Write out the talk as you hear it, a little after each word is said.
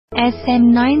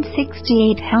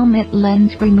SM968 helmet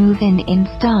lens remove and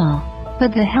install.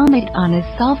 Put the helmet on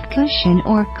a soft cushion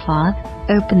or cloth,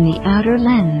 open the outer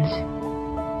lens.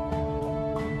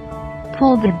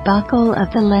 Pull the buckle of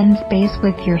the lens base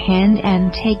with your hand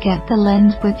and take out the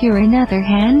lens with your another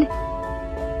hand.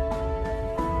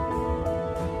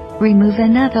 Remove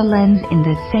another lens in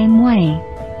the same way.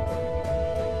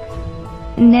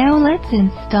 Now let's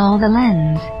install the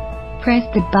lens. Press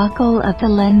the buckle of the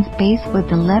lens base with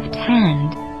the left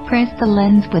hand. Press the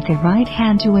lens with the right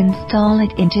hand to install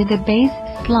it into the base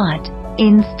slot.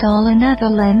 Install another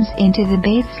lens into the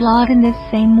base slot in the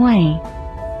same way.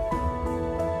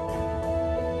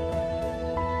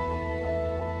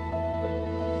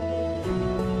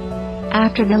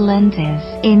 After the lens is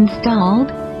installed,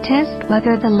 test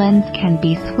whether the lens can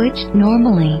be switched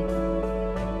normally.